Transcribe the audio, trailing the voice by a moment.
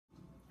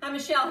I'm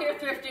Michelle here,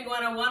 Thrifting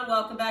 101.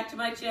 Welcome back to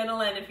my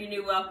channel, and if you're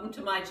new, welcome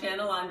to my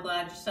channel. I'm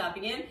glad you're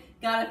stopping in.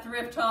 Got a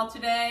thrift haul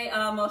today.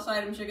 Most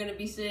items you're going to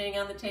be seeing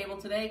on the table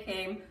today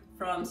came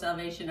from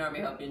Salvation Army.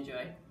 Hope you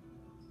enjoy.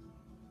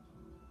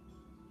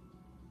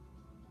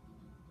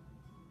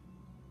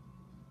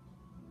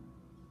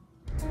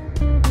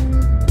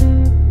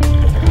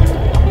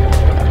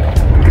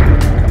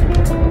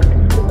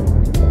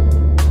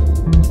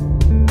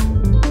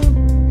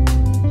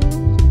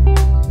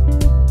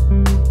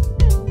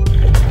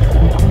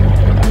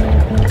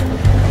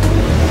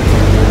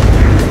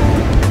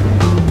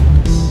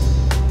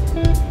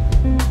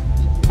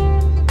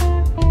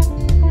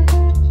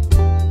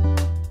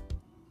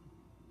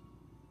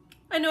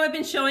 I know I've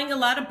been showing a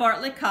lot of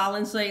Bartlett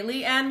Collins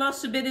lately, and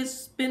most of it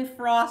has been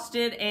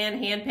frosted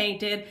and hand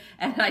painted,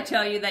 and I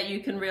tell you that you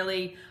can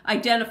really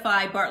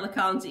identify Bartlett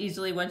Collins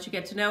easily once you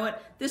get to know it.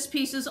 This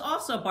piece is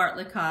also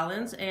Bartlett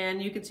Collins,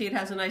 and you can see it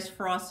has a nice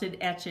frosted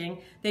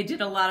etching. They did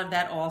a lot of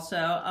that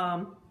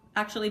also.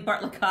 Actually,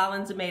 Bartlett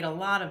Collins made a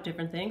lot of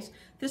different things.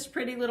 This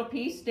pretty little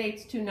piece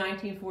dates to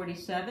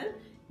 1947.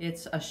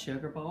 It's a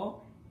sugar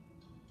bowl.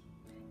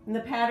 And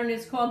the pattern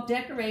is called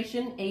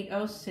Decoration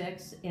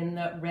 806 in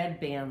the red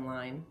band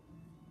line.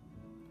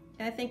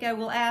 And I think I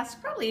will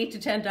ask probably $8 to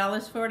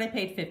 $10 for it. I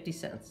paid 50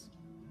 cents.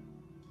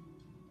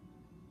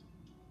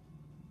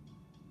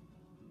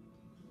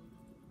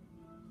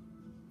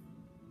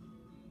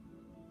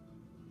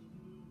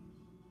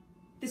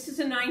 This is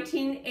a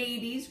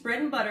 1980s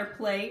bread and butter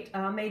plate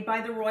made by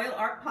the Royal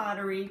Art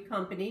Pottery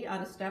Company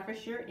out of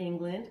Staffordshire,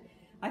 England.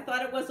 I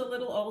thought it was a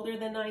little older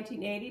than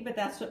 1980, but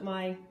that's what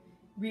my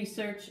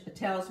research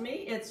tells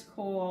me. It's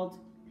called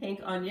Pink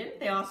Onion.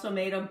 They also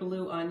made a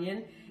blue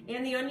onion,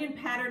 and the onion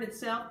pattern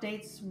itself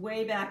dates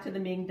way back to the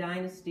Ming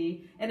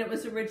Dynasty, and it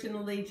was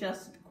originally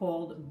just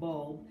called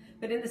bulb.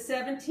 But in the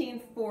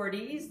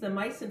 1740s, the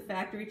Meissen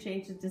factory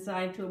changed its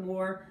design to a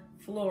more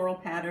floral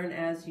pattern,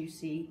 as you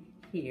see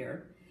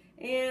here.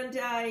 And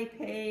I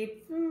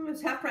paid, it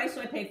was half price,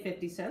 so I paid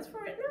 50 cents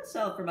for it, and I'll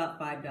sell it for about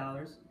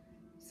 $5.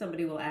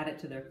 Somebody will add it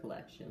to their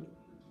collection.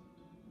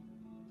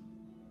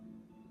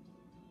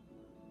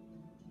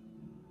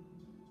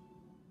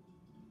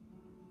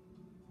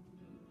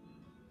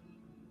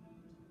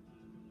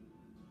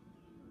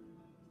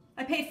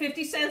 I paid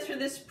 50 cents for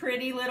this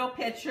pretty little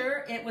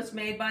picture. It was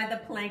made by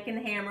the Plank and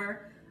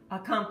Hammer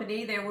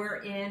company. They were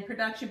in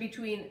production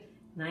between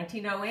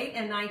 1908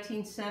 and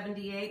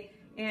 1978.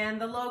 And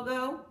the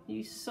logo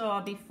you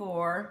saw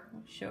before,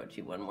 I'll show it to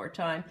you one more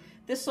time.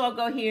 This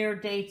logo here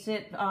dates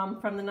it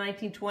from the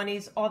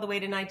 1920s all the way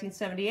to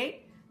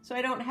 1978. So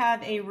I don't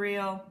have a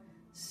real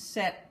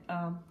set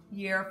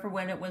year for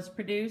when it was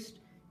produced.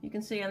 You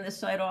can see on this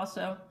side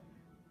also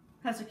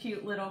has a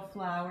cute little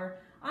flower.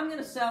 I'm going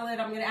to sell it.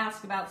 I'm going to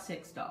ask about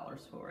 $6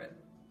 for it.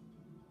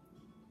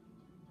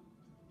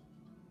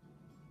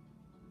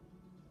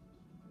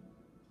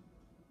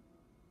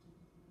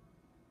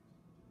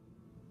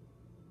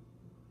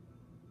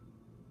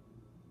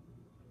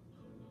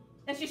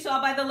 As you saw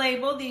by the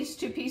label, these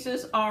two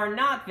pieces are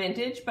not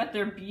vintage, but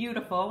they're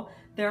beautiful.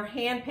 They're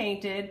hand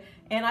painted,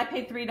 and I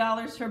paid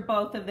 $3 for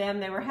both of them.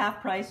 They were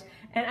half price.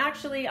 And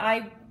actually,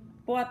 I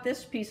bought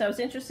this piece. I was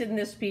interested in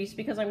this piece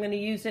because I'm going to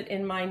use it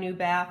in my new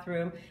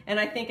bathroom, and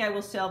I think I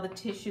will sell the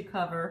tissue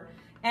cover.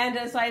 And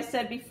as I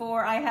said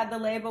before, I had the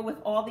label with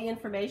all the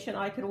information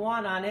I could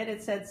want on it.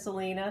 It said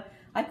Selena.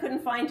 I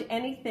couldn't find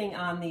anything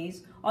on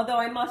these, although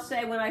I must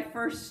say when I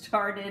first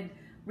started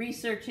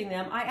researching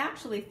them, I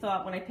actually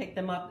thought when I picked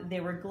them up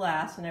they were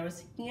glass, and I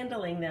was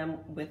handling them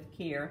with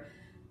care.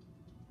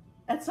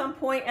 At some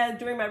point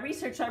during my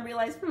research, I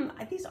realized,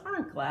 these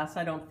aren't glass,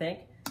 I don't think.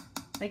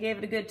 I gave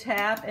it a good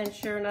tap, and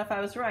sure enough, I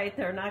was right.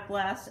 They're not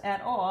glass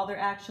at all. They're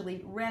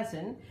actually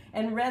resin,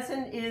 and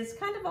resin is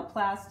kind of a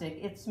plastic.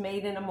 It's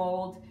made in a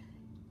mold,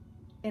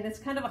 and it's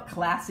kind of a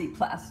classy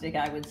plastic,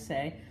 I would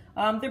say.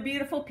 They're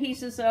beautiful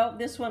pieces, though.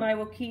 This one I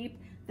will keep.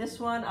 This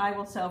one I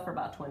will sell for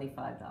about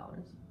 $25.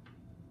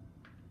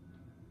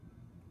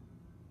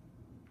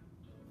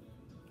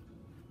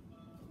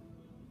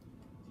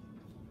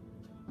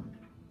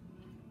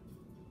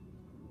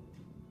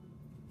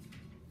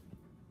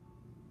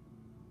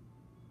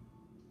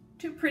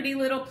 Two pretty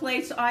little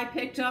plates I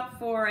picked up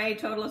for a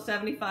total of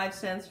 75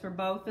 cents for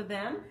both of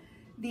them.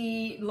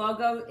 The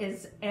logo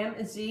is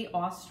MZ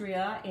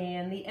Austria,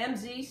 and the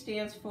MZ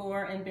stands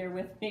for, and bear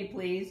with me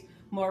please,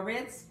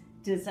 Moritz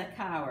de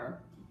Zakauer.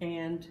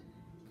 And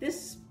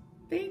this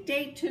big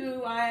date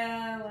to,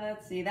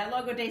 let's see, that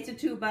logo dates it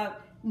to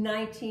about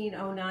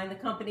 1909. The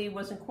company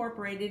was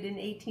incorporated in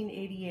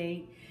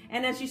 1888.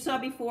 And as you saw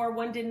before,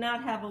 one did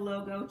not have a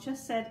logo,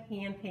 just said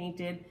hand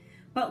painted.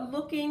 But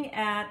looking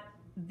at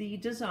the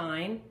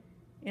design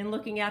and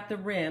looking at the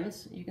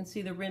rims, you can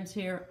see the rims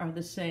here are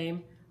the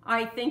same.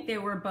 I think they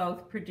were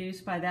both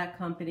produced by that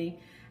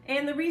company.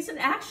 And the reason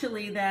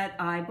actually that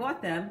I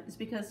bought them is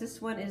because this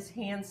one is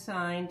hand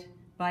signed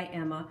by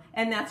Emma,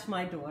 and that's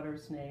my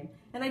daughter's name.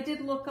 And I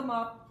did look them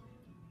up.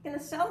 I'm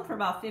gonna sell them for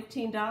about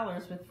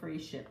 $15 with free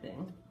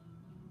shipping.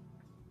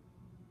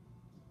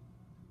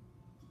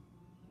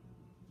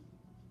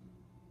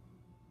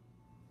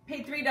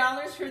 Paid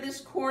 $3 for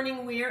this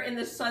Corningware in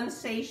the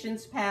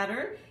Sensations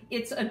pattern.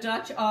 It's a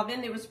Dutch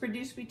oven. It was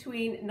produced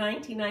between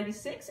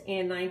 1996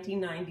 and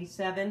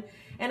 1997.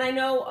 And I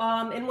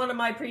know in one of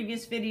my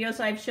previous videos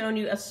I've shown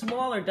you a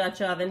smaller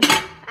Dutch oven.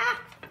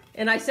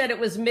 And I said it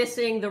was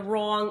missing the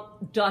wrong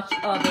Dutch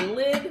oven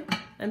lid.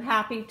 I'm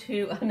happy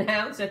to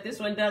announce that this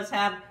one does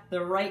have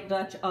the right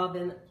Dutch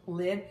oven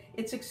lid.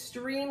 It's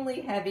extremely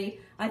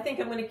heavy. I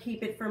think I'm going to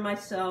keep it for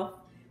myself.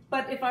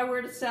 But if I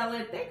were to sell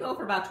it, they go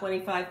for about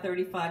 $25,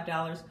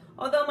 $35.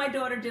 Although my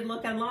daughter did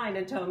look online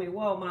and told me,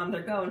 whoa, Mom,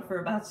 they're going for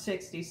about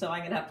 $60, so I'm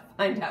going to have to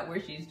find out where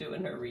she's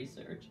doing her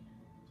research.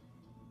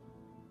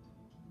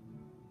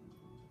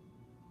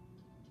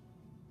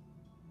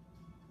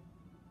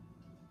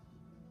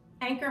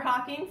 Anchor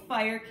Hocking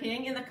Fire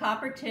King in the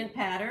copper tint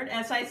pattern.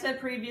 As I said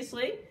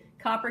previously,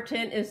 copper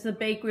tint is the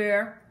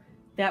bakeware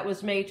that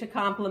was made to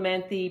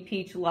complement the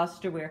peach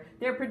lusterware.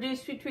 They're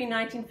produced between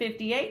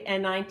 1958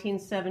 and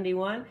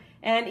 1971,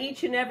 and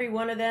each and every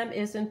one of them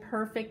is in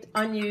perfect,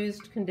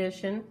 unused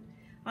condition.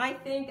 I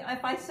think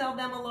if I sell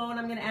them alone,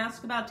 I'm going to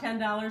ask about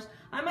 $10.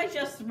 I might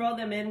just throw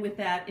them in with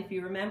that. If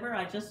you remember,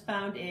 I just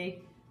found a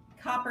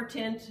copper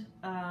tint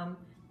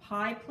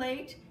pie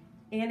plate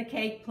and a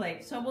cake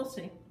plate, so we'll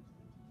see.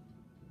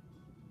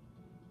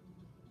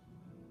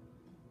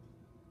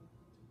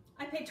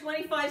 I paid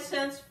 25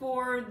 cents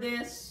for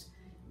this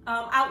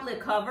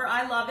outlet cover.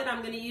 I love it.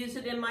 I'm going to use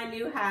it in my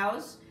new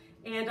house.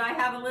 And I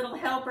have a little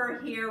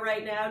helper here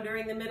right now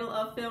during the middle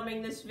of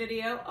filming this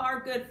video. Our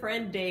good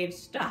friend Dave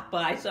stopped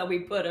by, so we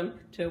put him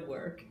to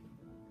work.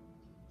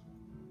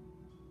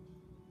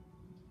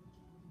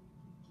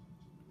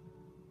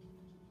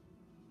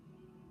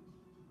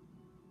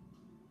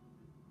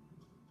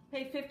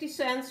 Paid 50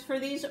 cents for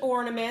these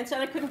ornaments,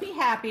 and I couldn't be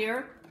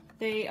happier.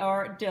 They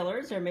are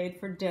dillards. They're made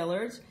for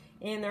dillards.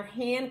 And they're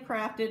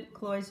handcrafted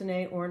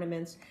cloisonne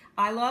ornaments.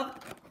 I love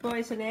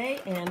cloisonne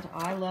and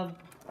I love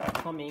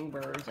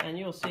hummingbirds. And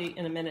you'll see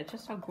in a minute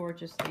just how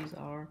gorgeous these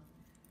are.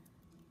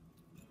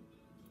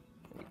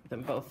 Get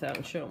them both out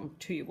and show them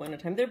to you one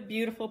at a time. They're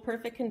beautiful,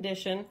 perfect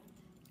condition,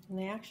 and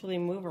they actually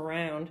move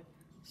around.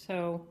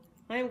 So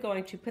I am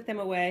going to put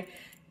them away.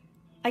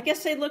 I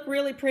guess they look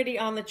really pretty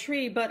on the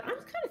tree, but I'm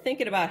kind of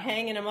thinking about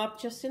hanging them up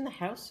just in the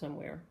house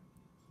somewhere.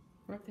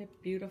 Aren't they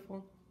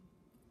beautiful?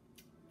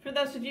 For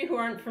those of you who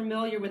aren't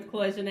familiar with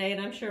cloisonne, and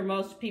I'm sure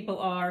most people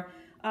are,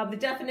 the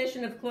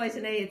definition of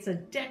cloisonne, it's a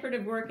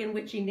decorative work in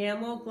which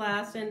enamel,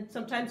 glass, and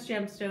sometimes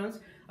gemstones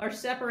are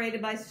separated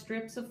by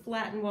strips of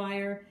flattened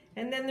wire,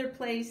 and then they're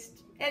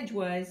placed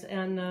edgewise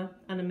on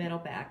a metal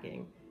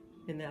backing,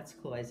 and that's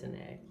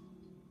cloisonne.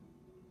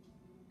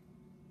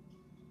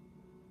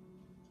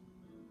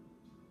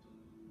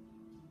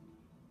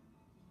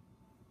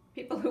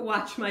 People who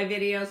watch my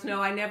videos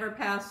know I never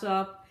pass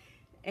up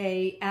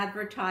a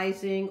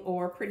advertising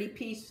or pretty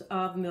piece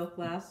of milk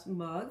glass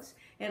mugs,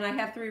 and I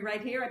have 3 right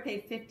here. I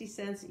paid 50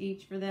 cents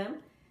each for them.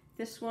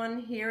 This one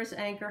here is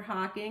Anchor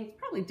Hocking. It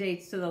probably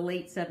dates to the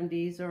late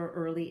 70s or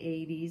early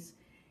 80s,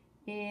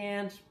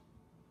 and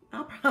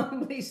I'll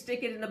probably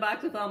stick it in the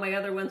box with all my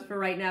other ones for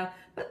right now,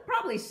 but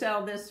probably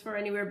sell this for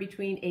anywhere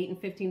between $8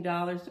 and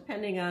 $15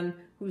 depending on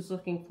who's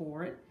looking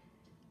for it.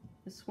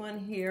 This one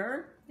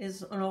here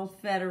is an old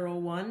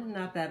Federal one,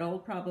 not that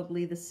old,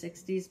 probably the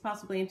 60s,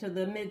 possibly into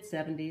the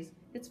mid-70s.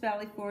 It's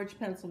Valley Forge,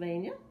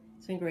 Pennsylvania.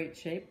 It's in great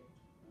shape.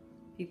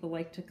 People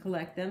like to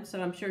collect them, so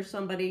I'm sure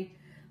somebody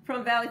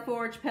from Valley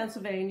Forge,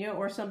 Pennsylvania,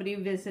 or somebody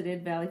who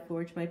visited Valley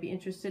Forge might be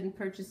interested in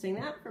purchasing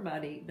that for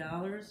about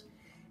 $8.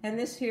 And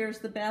this here's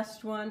the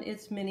best one.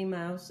 It's Minnie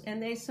Mouse,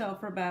 and they sell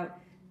for about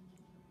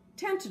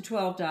 $10 to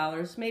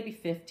 $12, maybe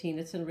 $15.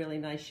 It's in really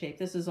nice shape.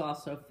 This is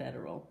also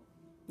Federal,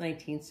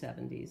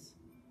 1970s.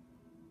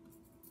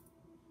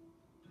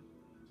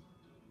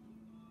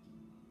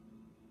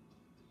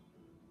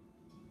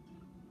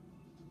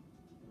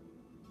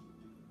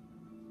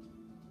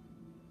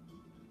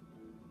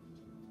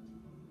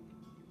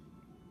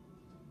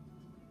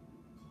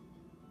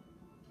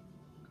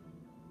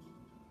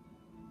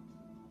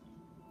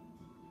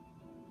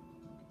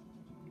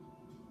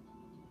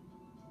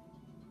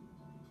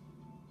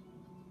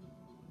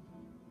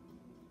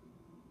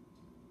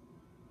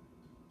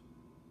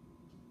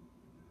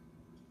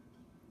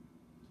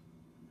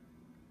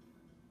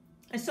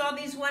 I saw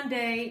these one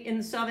day in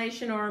the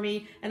Salvation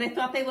Army, and I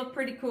thought they looked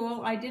pretty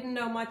cool. I didn't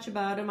know much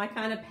about them. I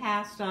kind of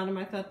passed on them.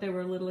 I thought they were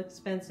a little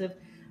expensive.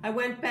 I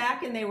went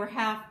back, and they were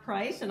half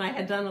price, and I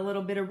had done a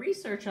little bit of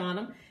research on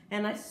them,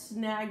 and I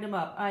snagged them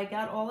up. I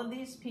got all of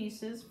these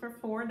pieces for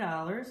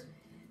 $4.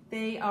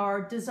 They are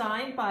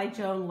designed by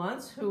Joan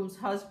Luntz, whose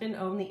husband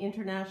owned the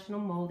International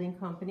Molding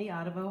Company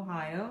out of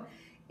Ohio,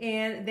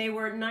 and they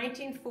were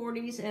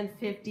 1940s and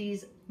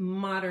 50s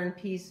modern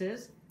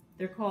pieces.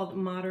 They're called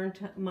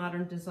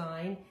modern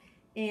design.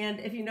 And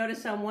if you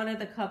notice on one of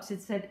the cups,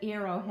 it said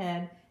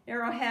Arrowhead.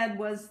 Arrowhead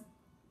was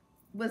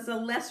a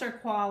lesser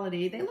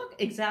quality. They look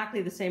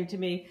exactly the same to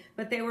me,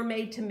 but they were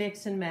made to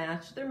mix and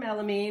match. They're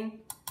melamine.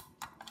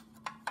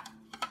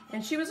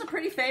 And she was a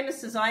pretty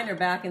famous designer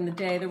back in the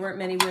day. There weren't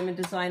many women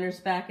designers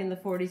back in the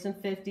 40s and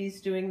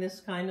 50s doing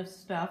this kind of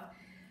stuff.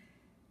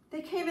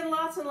 They came in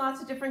lots and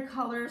lots of different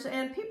colors,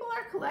 and people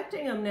are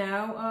collecting them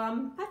now.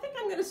 I think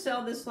I'm going to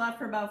sell this lot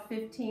for about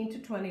 $15 to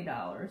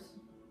 $20.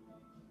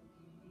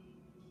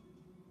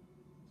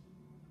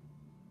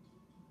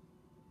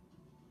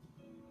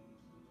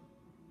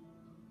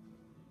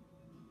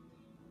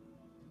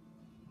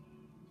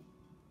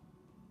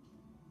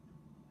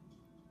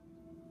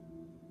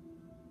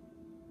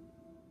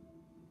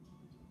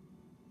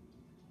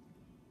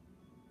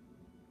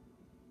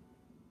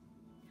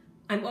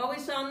 I'm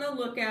always on the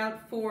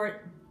lookout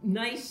for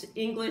nice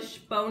English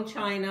bone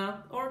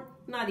china, or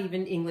not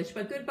even English,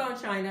 but good bone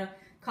china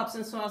cups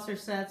and saucer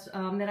sets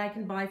that I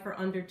can buy for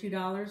under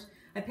 $2.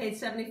 I paid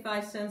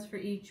 75 cents for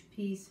each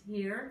piece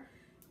here.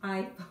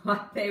 I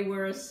thought they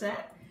were a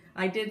set.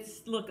 I did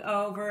look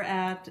over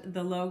at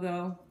the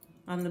logo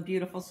on the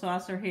beautiful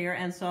saucer here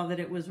and saw that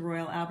it was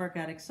Royal Albert,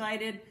 got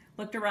excited,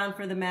 looked around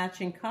for the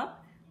matching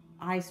cup.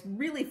 I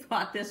really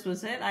thought this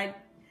was it.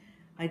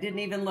 I didn't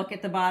even look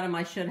at the bottom.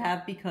 I should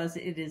have, because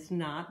it is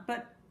not,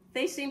 but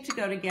they seem to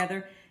go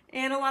together.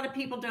 And a lot of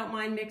people don't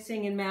mind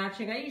mixing and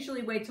matching. I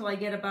usually wait till I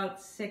get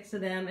about 6 of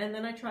them, and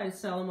then I try to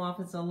sell them off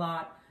as a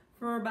lot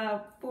for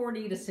about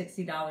 $40 to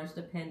 $60,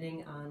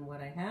 depending on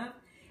what I have.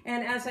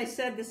 And as I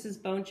said, this is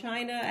bone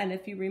china, and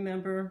if you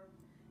remember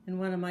in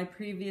one of my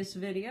previous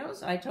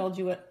videos, I told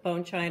you what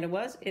bone china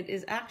was. It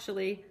is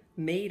actually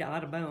made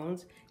out of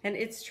bones, and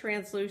it's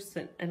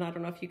translucent, and I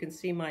don't know if you can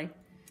see my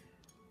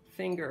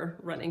finger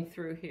running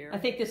through here. I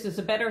think this is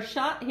a better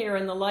shot here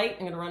in the light. I'm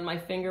going to run my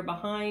finger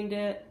behind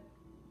it.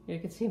 You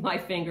can see my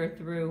finger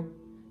through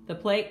the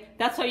plate.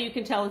 That's how you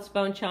can tell it's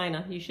bone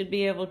china. You should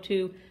be able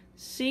to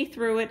see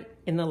through it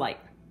in the light.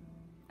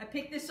 I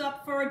picked this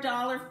up for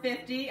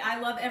 $1.50. I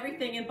love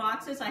everything in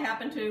boxes. I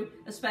happen to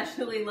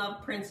especially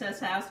love Princess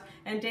House.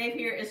 And Dave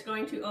here is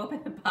going to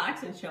open the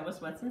box and show us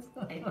what's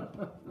inside.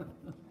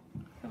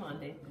 Come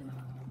on, Dave.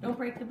 Don't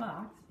break the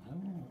box.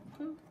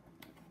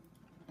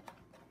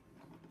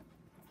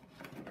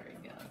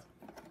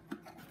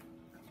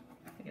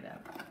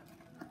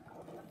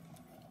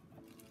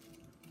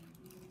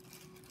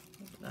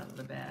 Out of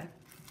the bag.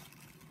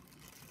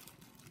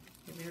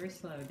 You're very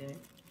slow, Dave.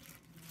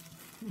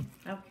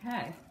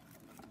 Okay.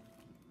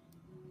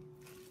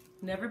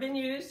 Never been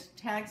used,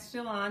 tag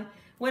still on.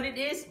 What it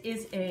is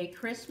a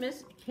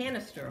Christmas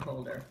canister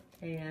holder,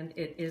 and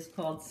it is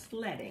called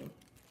Sledding.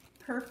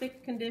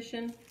 Perfect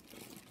condition.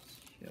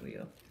 Show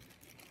you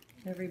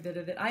every bit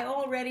of it. I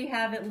already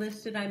have it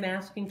listed. I'm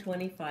asking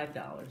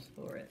 $25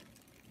 for it.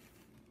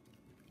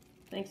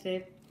 Thanks,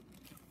 Dave.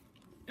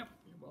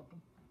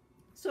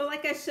 So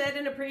like I said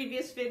in a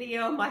previous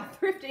video, my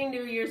thrifting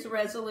New Year's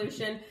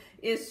resolution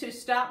is to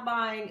stop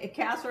buying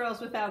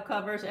casseroles without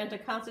covers and to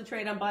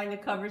concentrate on buying the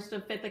covers to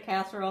fit the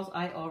casseroles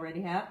I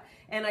already have.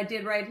 And I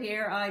did right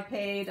here. I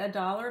paid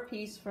 $1 a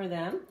piece for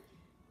them,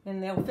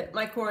 and they'll fit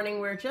my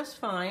Corningware just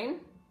fine.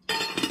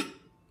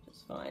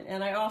 Just fine.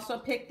 And I also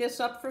picked this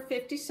up for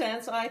 50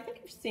 cents. I think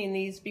I've seen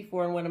these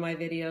before in one of my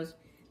videos.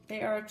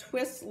 They are a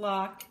twist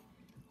lock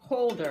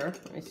holder.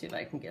 Let me see if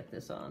I can get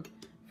this on.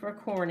 For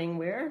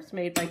Corningware. It's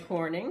made by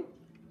Corning.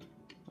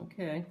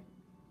 Okay.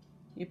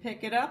 You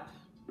pick it up.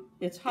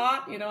 It's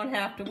hot. You don't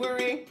have to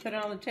worry. Put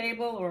it on the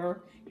table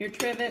or your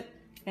trivet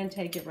and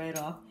take it right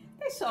off.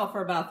 They sell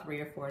for about $3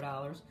 or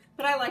 $4,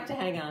 but I like to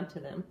hang on to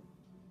them.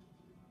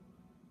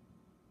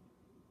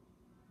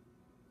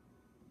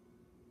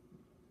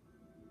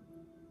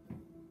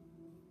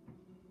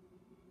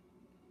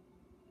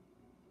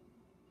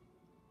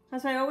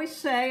 As I always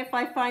say, if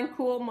I find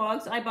cool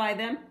mugs, I buy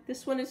them.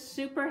 This one is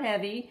super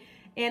heavy.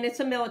 And it's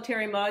a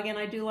military mug, and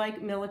I do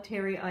like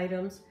military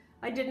items.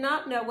 I did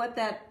not know what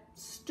that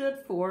stood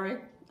for.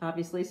 It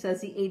obviously says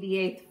the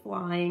 88th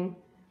Flying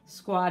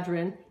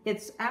Squadron.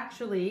 It's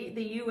actually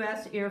the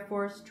U.S. Air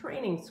Force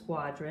Training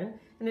Squadron,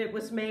 and it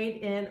was made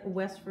in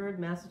Westford,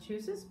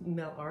 Massachusetts,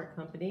 Mill Art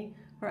Company.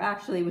 Or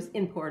actually, it was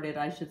imported,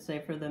 I should say,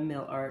 for the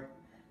Mill Art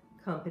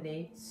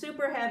Company.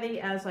 Super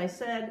heavy, as I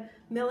said.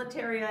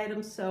 Military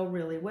items sell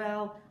really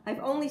well.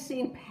 I've only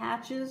seen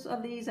patches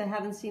of these. I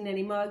haven't seen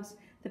any mugs.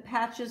 The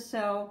patches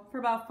sell for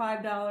about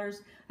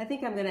 $5. I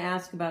think I'm going to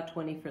ask about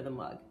 $20 for the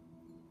mug.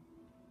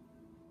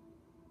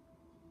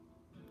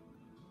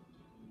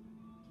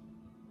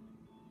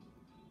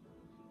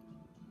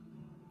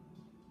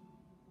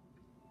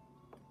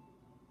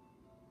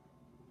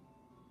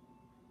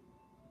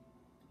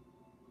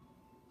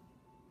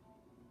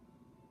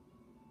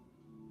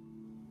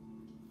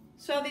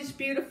 So these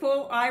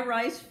beautiful I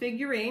Rice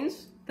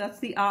figurines, that's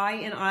the I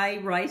in I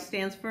Rice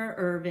stands for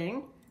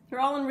Irving. They're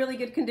all in really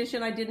good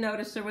condition. I did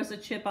notice there was a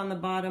chip on the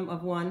bottom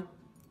of one.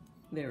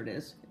 There it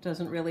is. It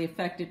doesn't really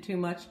affect it too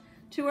much.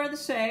 Two are the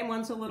same.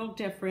 One's a little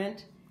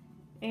different.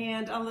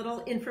 And a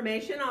little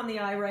information on the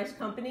I Rice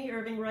Company.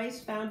 Irving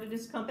Rice founded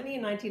his company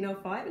in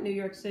 1905 in New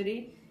York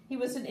City. He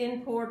was an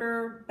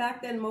importer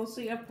back then,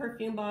 mostly of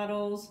perfume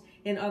bottles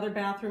and other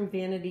bathroom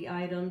vanity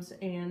items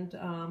and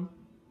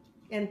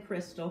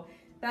crystal.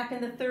 Back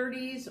in the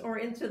 30s or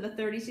into the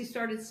 30s, he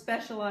started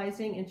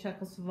specializing in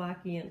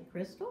Czechoslovakian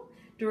crystal.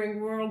 During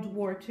World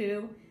War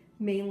II,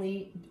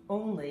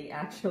 only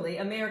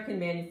American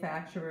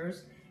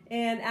manufacturers.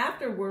 And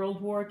after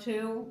World War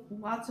II,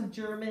 lots of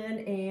German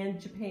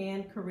and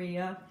Japan,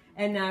 Korea,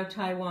 and now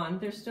Taiwan.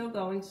 They're still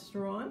going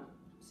strong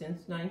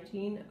since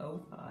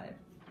 1905.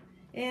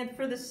 And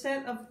for the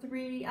set of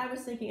 3, I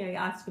was thinking I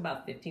asked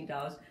about $15.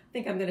 I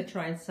think I'm going to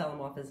try and sell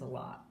them off as a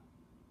lot.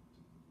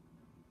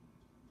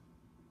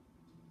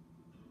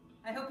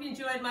 I hope you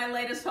enjoyed my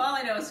latest haul.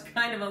 I know it's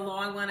kind of a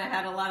long one. I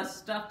had a lot of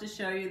stuff to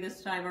show you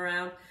this time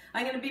around.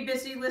 I'm going to be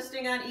busy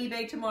listing on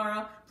eBay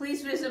tomorrow.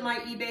 Please visit my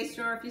eBay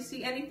store. If you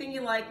see anything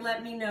you like,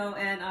 let me know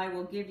and I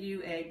will give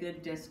you a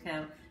good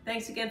discount.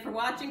 Thanks again for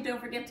watching. Don't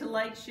forget to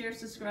like, share,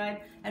 subscribe,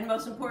 and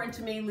most important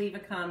to me, leave a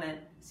comment.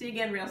 See you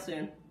again real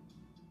soon.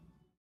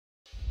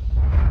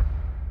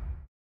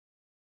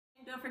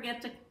 Don't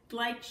forget to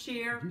like,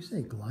 share. Did you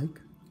say glyke?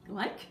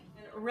 Like?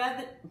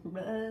 Revin.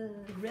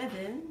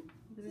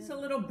 This is a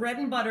little bread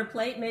and butter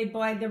plate made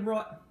by the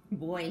boy,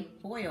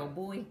 oh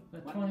boy. The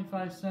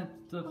 25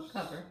 cents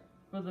cover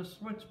for the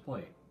switch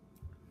plate.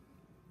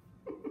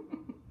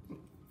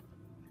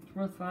 It's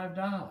worth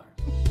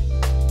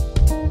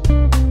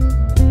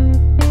 $5.